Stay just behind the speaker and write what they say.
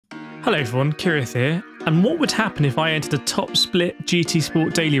Hello everyone, Kireth here, and what would happen if I entered a top split GT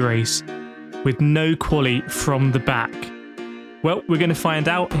Sport daily race with no quali from the back? Well, we're going to find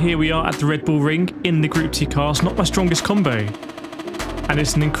out. Here we are at the Red Bull Ring in the Group 2 cars, not my strongest combo. And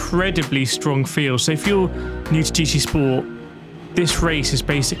it's an incredibly strong field, so if you're new to GT Sport, this race is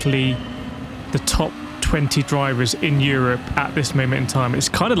basically the top 20 drivers in Europe at this moment in time. It's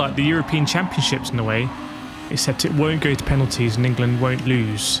kind of like the European Championships in a way, except it won't go to penalties and England won't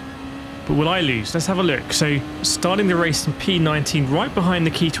lose. But will I lose? Let's have a look. So, starting the race in P19, right behind the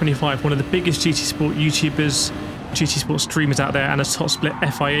Key25, one of the biggest GT Sport YouTubers, GT Sport streamers out there, and a top split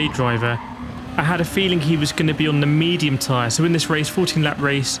FIA driver. I had a feeling he was going to be on the medium tyre. So in this race, 14-lap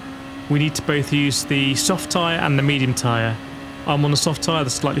race, we need to both use the soft tyre and the medium tyre. I'm on the soft tyre, the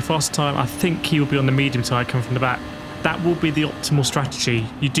slightly faster tyre. I think he will be on the medium tyre coming from the back. That will be the optimal strategy.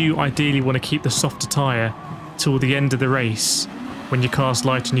 You do ideally want to keep the softer tyre till the end of the race, when your car's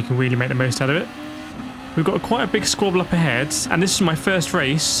light and you can really make the most out of it. We've got quite a big squabble up ahead, and this is my first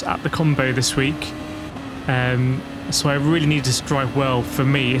race at the combo this week. So I really need to drive well for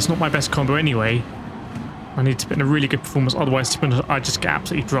me. It's not my best combo anyway. I need to put in a really good performance, otherwise to be honest, I just get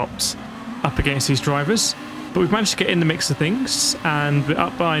absolutely dropped up against these drivers. But we've managed to get in the mix of things, and we're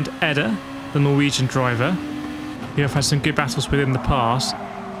up behind Edda, the Norwegian driver. We have had some good battles within the past.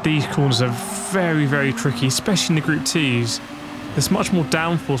 These corners are very, very tricky, especially in the Group 2s. There's much more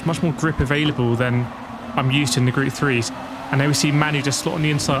downforce, much more grip available than I'm used to in the Group 3s. And there we see Manu just slot on the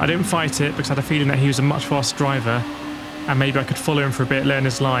inside. I didn't fight it because I had a feeling that he was a much faster driver, and maybe I could follow him for a bit, learn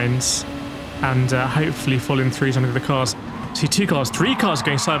his lines, and hopefully follow him through some of the cars. See, three cars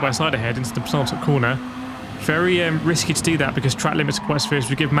going side by side ahead into the penultimate corner. Very risky to do that because track limits are quite severe. So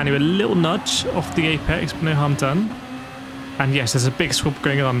we give Manu a little nudge off the apex, but no harm done. And yes, there's a big swap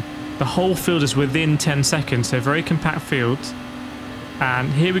going on. The whole field is within 10 seconds, so very compact field.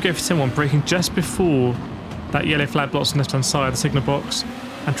 And here we go for turn 1, braking just before that yellow flag blocks on the left-hand side of the signal box,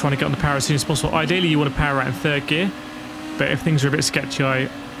 and trying to get on the power as soon as possible. Ideally, you want to power out in 3rd gear, but if things are a bit sketchy, I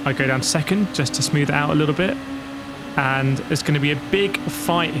go down to 2nd just to smooth it out a little bit. And there's going to be a big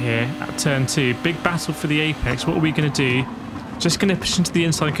fight here at turn 2. Big battle for the apex. What are we going to do? Just going to push into the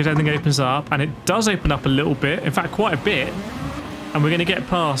inside because everything opens up, and it does open up a little bit. In fact, quite a bit. And we're going to get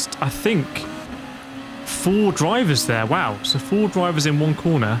past, I think, 4 drivers there. Wow, so 4 drivers in one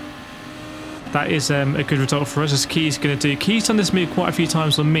corner. That is a good result for us, as Key's going to do. Key's done this move quite a few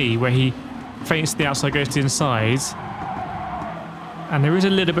times on me, where he feints to the outside, goes to the inside. And there is a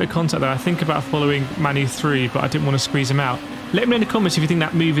little bit of contact there. I think about following Manu through, but I didn't want to squeeze him out. Let me know in the comments if you think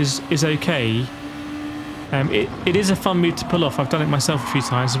that move is okay. It is a fun move to pull off. I've done it myself a few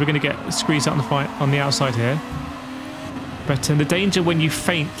times, so we're going to get squeezed out on the outside here. But the danger when you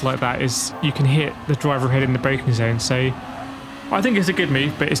feint like that is you can hit the driver ahead in the braking zone. So I think it's a good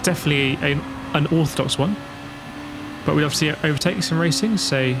move, but it's definitely an orthodox one. But we'll obviously overtake some racing,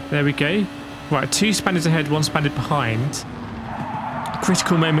 so there we go. Right, 2 Spaniards ahead, 1 Spaniard behind.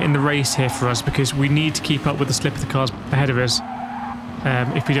 Critical moment in the race here for us because we need to keep up with the slip of the cars ahead of us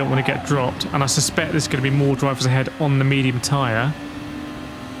if we don't want to get dropped. And I suspect there's going to be more drivers ahead on the medium tyre.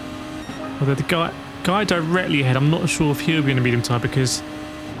 Although the guy directly ahead, I'm not sure if he'll be in the medium tyre because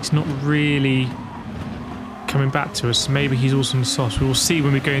he's not really coming back to us. Maybe he's also on the soft. We will see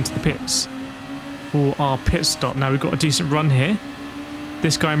when we go into the pits for our pit stop. Now we've got a decent run here.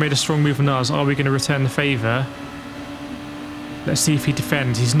 This guy made a strong move on us. Are we going to return the favour? Let's see if he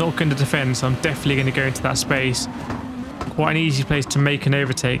defends. He's not going to defend, so I'm definitely going to go into that space. Quite an easy place to make an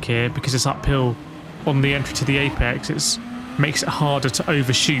overtake here because it's uphill on the entry to the apex. It makes it harder to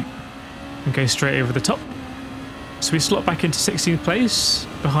overshoot and go straight over the top. So we slot back into 16th place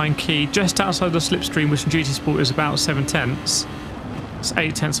behind Key, just outside the slipstream, which in GT Sport is about 7 tenths. It's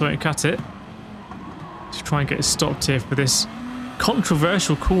 8 tenths won't cut it. Let's try and get it stopped here for this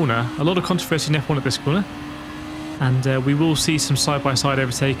controversial corner. A lot of controversy in F1 at this corner. And we will see some side-by-side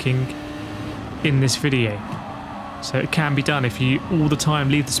overtaking in this video. So it can be done if you all the time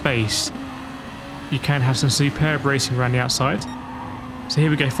leave the space. You can have some superb racing around the outside. So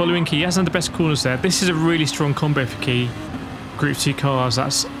here we go, following Key. He hasn't the best corners there. This is a really strong combo for Key. Group 2 cars,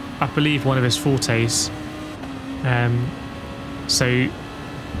 that's, I believe, one of his fortes. So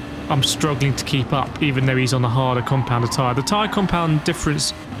I'm struggling to keep up, even though he's on the harder compounded tyre. The tyre compound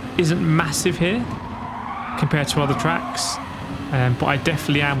difference isn't massive here compared to other tracks, but I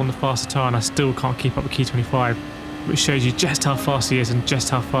definitely am on the faster tyre and I still can't keep up with Key 25, which shows you just how fast he is and just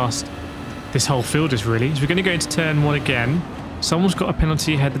how fast this whole field is really. So we're going to go into turn 1 again. Someone's got a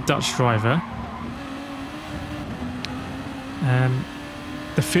penalty ahead, the Dutch driver.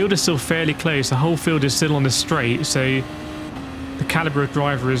 The field is still fairly close. The whole field is still on the straight, so The calibre of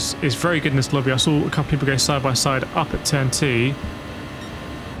driver is very good in this lobby. I saw a couple of people go side by side up at turn 2.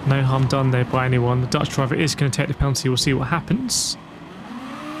 No harm done there by anyone. The Dutch driver is going to take the penalty. We'll see what happens.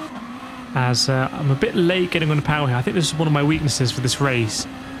 As I'm a bit late getting on the power here. I think this is one of my weaknesses for this race.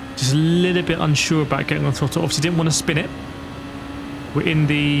 Just a little bit unsure about getting on throttle. Obviously didn't want to spin it. We're in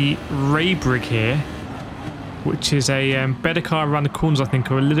the Raybrig here, which is a better car around the corners, I think,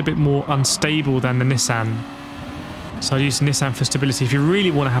 or a little bit more unstable than the Nissan. So I'll use the Nissan for stability. If you really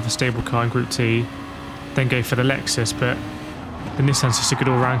want to have a stable car in Group 2, then go for the Lexus, but the Nissan's just a good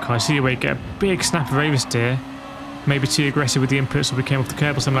all-round car. See where you get a big snap of oversteer, maybe too aggressive with the inputs or we came off the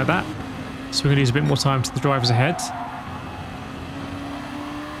curb or something like that. So we're going to use a bit more time to the drivers ahead.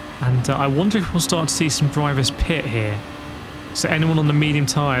 And I wonder if we'll start to see some drivers pit here. So anyone on the medium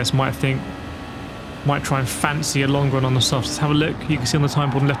tyres might try and fancy a long run on the softs. Let's have a look. You can see on the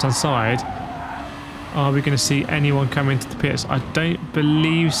time board on the left-hand side. Are we going to see anyone come into the pits? I don't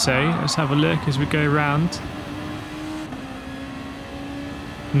believe so. Let's have a look as we go around.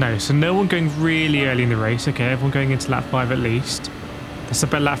 No, so no one going really early in the race. Okay, everyone going into lap 5 at least. That's a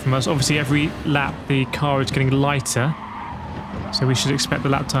better lap from us. Obviously, every lap the car is getting lighter. So we should expect the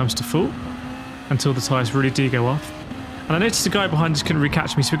lap times to fall until the tyres really do go off. And I noticed the guy behind us couldn't really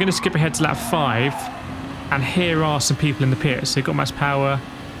catch me, so we're going to skip ahead to lap 5. And here are some people in the pits. So you've got Max Power,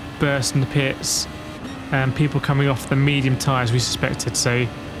 Burst in the pits, and people coming off the medium tyres we suspected. So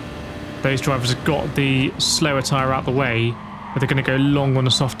those drivers have got the slower tyre out the way, but they're going to go long on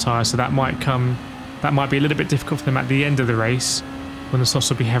the soft tyre, so that might be a little bit difficult for them at the end of the race when the softs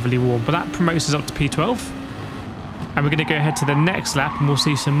will be heavily warm. But that promotes us up to P12. And we're going to go ahead to the next lap and we'll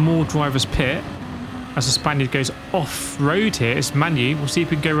see some more drivers pit as the Spaniard goes off-road here. It's Manu. We'll see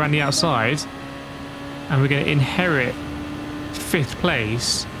if we can go around the outside. And we're going to inherit 5th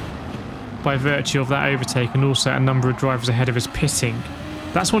place by virtue of that overtake and also a number of drivers ahead of us pitting.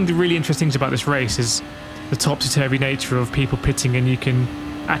 That's one of the really interesting things about this race is the topsy-turvy nature of people pitting, and you can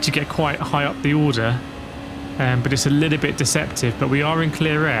actually get quite high up the order. But it's a little bit deceptive. But we are in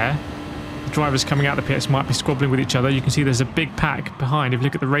clear air. The drivers coming out of the pits might be squabbling with each other. You can see there's a big pack behind. If you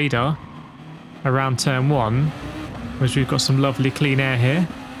look at the radar around turn 1, whereas we've got some lovely clean air here.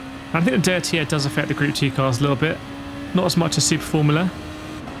 And I think the dirty air does affect the Group 2 cars a little bit. Not as much as Super Formula,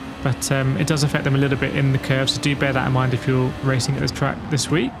 but it does affect them a little bit in the curves. So do bear that in mind if you're racing at this track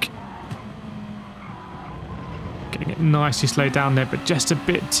this week. Getting it nicely slowed down there, but just a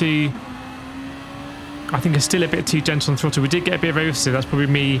bit too... I think it's still a bit too gentle on the throttle. We did get a bit of oversteer. That's probably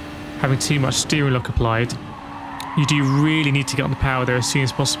me having too much steering lock applied. You do really need to get on the power there as soon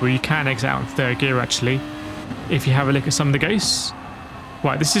as possible. You can exit out in 3rd gear actually if you have a look at some of the ghosts.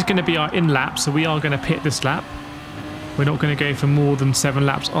 Right, this is going to be our in lap, so we are going to pit this lap. We're not going to go for more than 7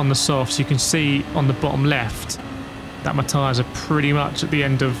 laps on the softs. You can see on the bottom left that my tyres are pretty much at the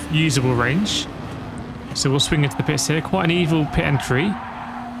end of usable range. So we'll swing into the pits here. Quite an evil pit entry.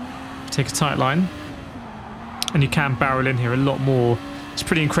 Take a tight line. And you can barrel in here a lot more. It's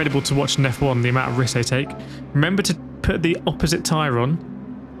pretty incredible to watch in F1, the amount of risk they take. Remember to put the opposite tyre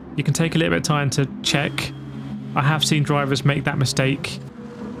on. You can take a little bit of time to check. I have seen drivers make that mistake,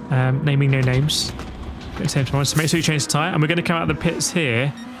 naming no names. At the same time, so make sure you change the tyre. And we're going to come out of the pits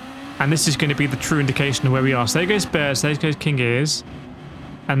here. And this is going to be the true indication of where we are. So there goes Birds, there goes King Ears.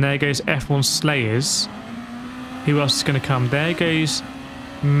 And there goes F1 Slayers. Who else is going to come? There goes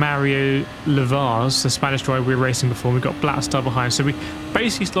Mario Lavaz, the Spanish driver we were racing before. We've got Black Star behind, so we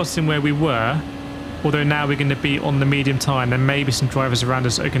basically slotted in where we were, although now we're going to be on the medium tyre and then maybe some drivers around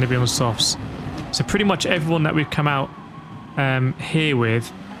us are going to be on the softs. So pretty much everyone that we've come out here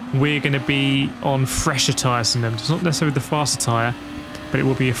with, we're going to be on fresher tyres than them. It's not necessarily the faster tyre, but it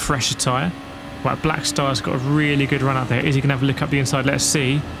will be a fresher tyre. Right, Black Star's got a really good run out there. Is he going to have a look up the inside? Let's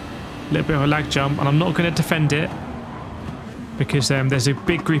see. A little bit of a lag jump, and I'm not going to defend it because there's a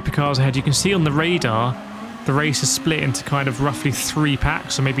big group of cars ahead. You can see on the radar the race is split into kind of roughly 3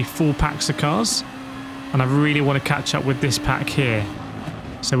 packs or maybe 4 packs of cars, and I really want to catch up with this pack here.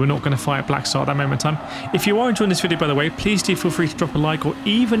 So we're not going to fight Black Star at that moment in time. If you are enjoying this video, by the way, please do feel free to drop a like or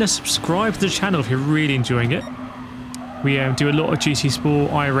even a subscribe to the channel if you're really enjoying it. We do a lot of GT Sport,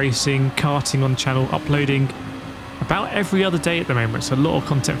 iRacing, karting on the channel, uploading about every other day at the moment. So a lot of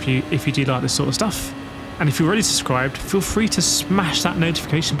content for you if you do like this sort of stuff. And if you're already subscribed, feel free to smash that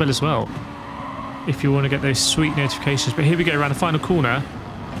notification bell as well if you want to get those sweet notifications. But here we go around the final corner,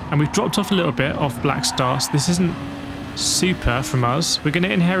 and we've dropped off a little bit off Black Star. So this isn't super from us. We're going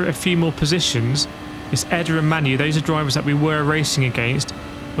to inherit a few more positions. It's Edda and Manu. Those are drivers that we were racing against.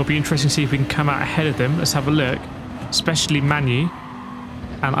 It'll be interesting to see if we can come out ahead of them. Let's have a look. Especially Manu.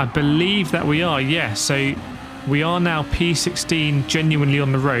 And I believe that we are, yes. So We are now P16 genuinely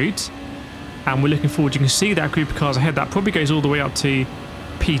on the road, and we're looking forward. You can see that group of cars ahead. That probably goes all the way up to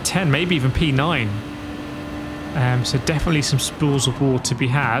P10, maybe even P9. So definitely some spoils of war to be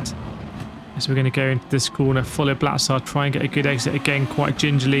had. So we're going to go into this corner, follow Blackstar, try and get a good exit again, quite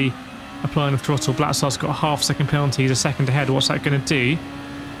gingerly applying the throttle. Blackstar's got a half-second penalty. He's a second ahead. What's that going to do?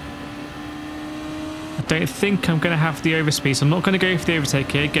 I don't think I'm going to have the overspeed, so I'm not going to go for the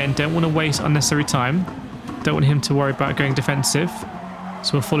overtake here. Again, don't want to waste unnecessary time. Don't want him to worry about going defensive.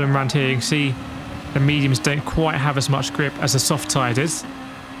 So we'll follow him around here. You can see the mediums don't quite have as much grip as the soft-tiders.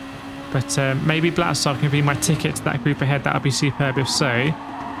 But maybe Blackstar can be my ticket to that group ahead. That would be superb if so.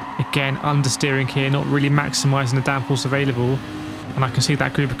 Again, understeering here, not really maximising the downforce available. And I can see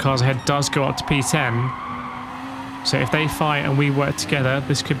that group of cars ahead does go up to P10. So if they fight and we work together,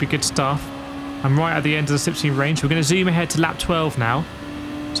 this could be good stuff. I'm right at the end of the slipstream range. We're going to zoom ahead to lap 12 now.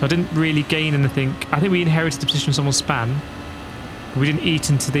 So I didn't really gain anything. I think we inherited the position someone span. But we didn't eat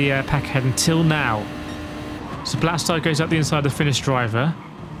into the pack ahead until now. So Blackstar goes up the inside of the Finnish driver.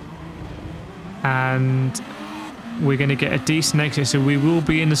 And we're going to get a decent exit. So we will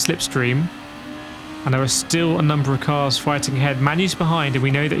be in the slipstream. And there are still a number of cars fighting ahead. Manu's behind and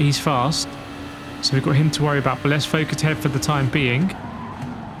we know that he's fast. So we've got him to worry about. But let's focus ahead for the time being.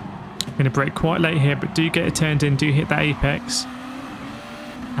 I'm going to brake quite late here, but do get it turned in, do hit that apex.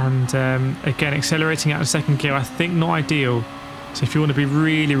 And again, accelerating out in second gear, I think not ideal. So if you want to be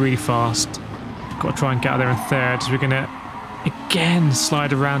really, really fast, got to try and get out there in third. So we're going to, again,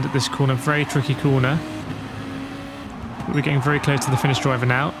 slide around at this corner. Very tricky corner. But we're getting very close to the Finnish driver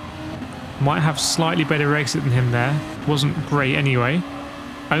now. Might have slightly better exit than him there. Wasn't great anyway.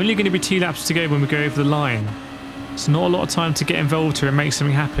 Only going to be 2 laps to go when we go over the line. So not a lot of time to get involved here and make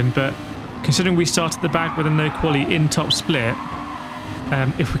something happen, but considering we start at the back with a no quali in top split,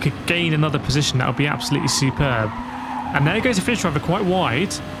 if we could gain another position, that would be absolutely superb. And there goes the Finnish driver quite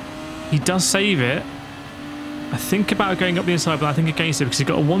wide. He does save it. I think about going up the inside, but I think against it because he's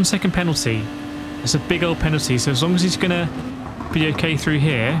got a 1-second penalty. It's a big old penalty, so as long as he's going to be okay through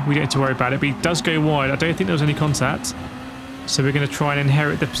here, we don't have to worry about it, but he does go wide. I don't think there was any contact. So we're going to try and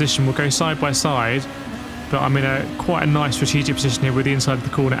inherit the position. We'll go side by side. But I'm in quite a nice strategic position here with the inside of the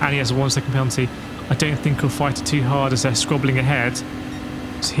corner, and he has a 1-second penalty. I don't think he'll fight it too hard as they're squabbling ahead.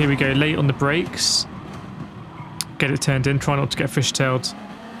 So here we go, late on the brakes. Get it turned in, try not to get fishtailed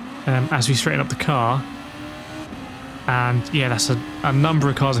as we straighten up the car. And yeah, that's a number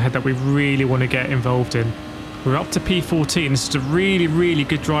of cars ahead that we really want to get involved in. We're up to P14. This is a really, really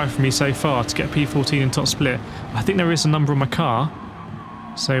good drive for me so far to get P14 in top split. I think there is a number on my car.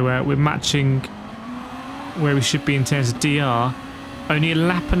 So we're matching where we should be in terms of DR. Only a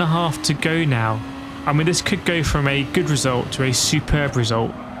lap and a half to go now. I mean, this could go from a good result to a superb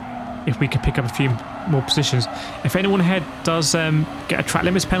result if we could pick up a few more positions. If anyone ahead does get a track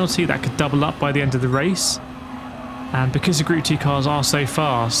limits penalty, that could double up by the end of the race. And because the Group 2 cars are so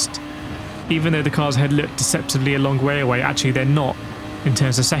fast, even though the cars ahead look deceptively a long way away, actually they're not in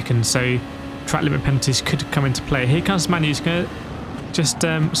terms of seconds. So track limit penalties could come into play. Here comes Manu. He's going to just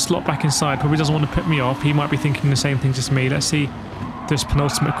slot back inside. Probably doesn't want to put me off. He might be thinking the same thing as me. Let's see this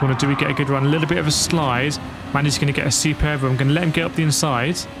penultimate corner. Do we get a good run? A little bit of a slide. Manu's going to get a superb run. I'm going to let him get up the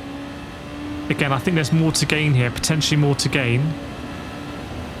inside. Again, I think there's more to gain here. Potentially more to gain.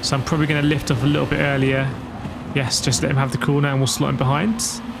 So I'm probably going to lift off a little bit earlier. Yes, just let him have the corner and we'll slot him behind.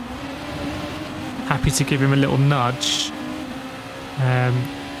 Happy to give him a little nudge.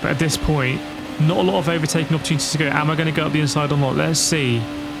 But at this point, not a lot of overtaking opportunities to go. Am I going to go up the inside or not? Let's see.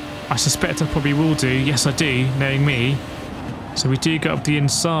 I suspect I probably will do. Yes, I do, knowing me. So we do go up the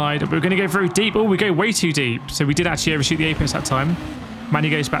inside. But we're going to go very deep. Oh, we go way too deep. So we did actually overshoot the apex that time. Manu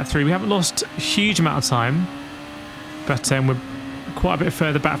goes back through. We haven't lost a huge amount of time. But we're quite a bit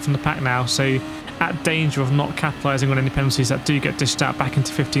further back from the pack now. So at danger of not capitalising on any penalties that do get dished out back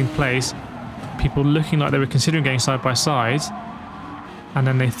into 15th place. People looking like they were considering going side by side. And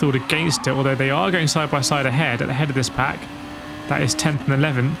then they thought against it, although they are going side by side ahead, at the head of this pack. That is 10th and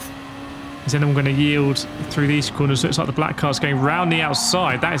 11th. Is anyone going to yield through these corners? Looks like the black car's going round the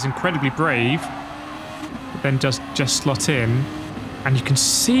outside. That is incredibly brave. But then just slot in. And you can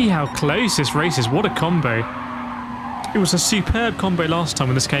see how close this race is. What a combo. It was a superb combo last time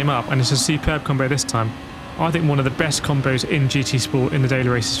when this came up, and it's a superb combo this time. I think one of the best combos in GT Sport in the daily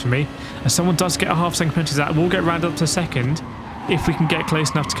races for me. And someone does get a half-second penalty, that will get rounded up to second if we can get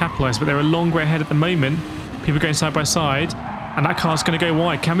close enough to capitalise. But they're a long way ahead at the moment. People going side by side. And that car's going to go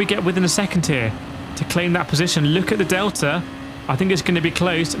wide. Can we get within a second here to claim that position? Look at the delta. I think it's going to be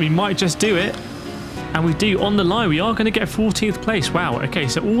close. We might just do it. And we do. On the line, we are going to get 14th place. Wow. Okay,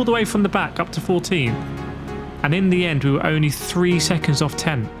 so all the way from the back up to 14th. And in the end, we were only 3 seconds off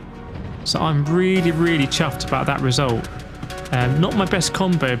 10th. So I'm really, really chuffed about that result. Not my best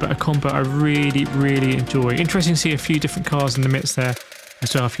combo, but a combo I really, really enjoy. Interesting to see a few different cars in the midst there,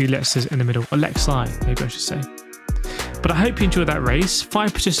 as well, a few Lexus in the middle, or Lexi, maybe I should say. But I hope you enjoyed that race.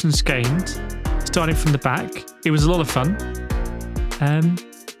 5 positions gained, starting from the back. It was a lot of fun.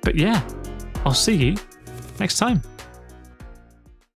 But yeah, I'll see you next time.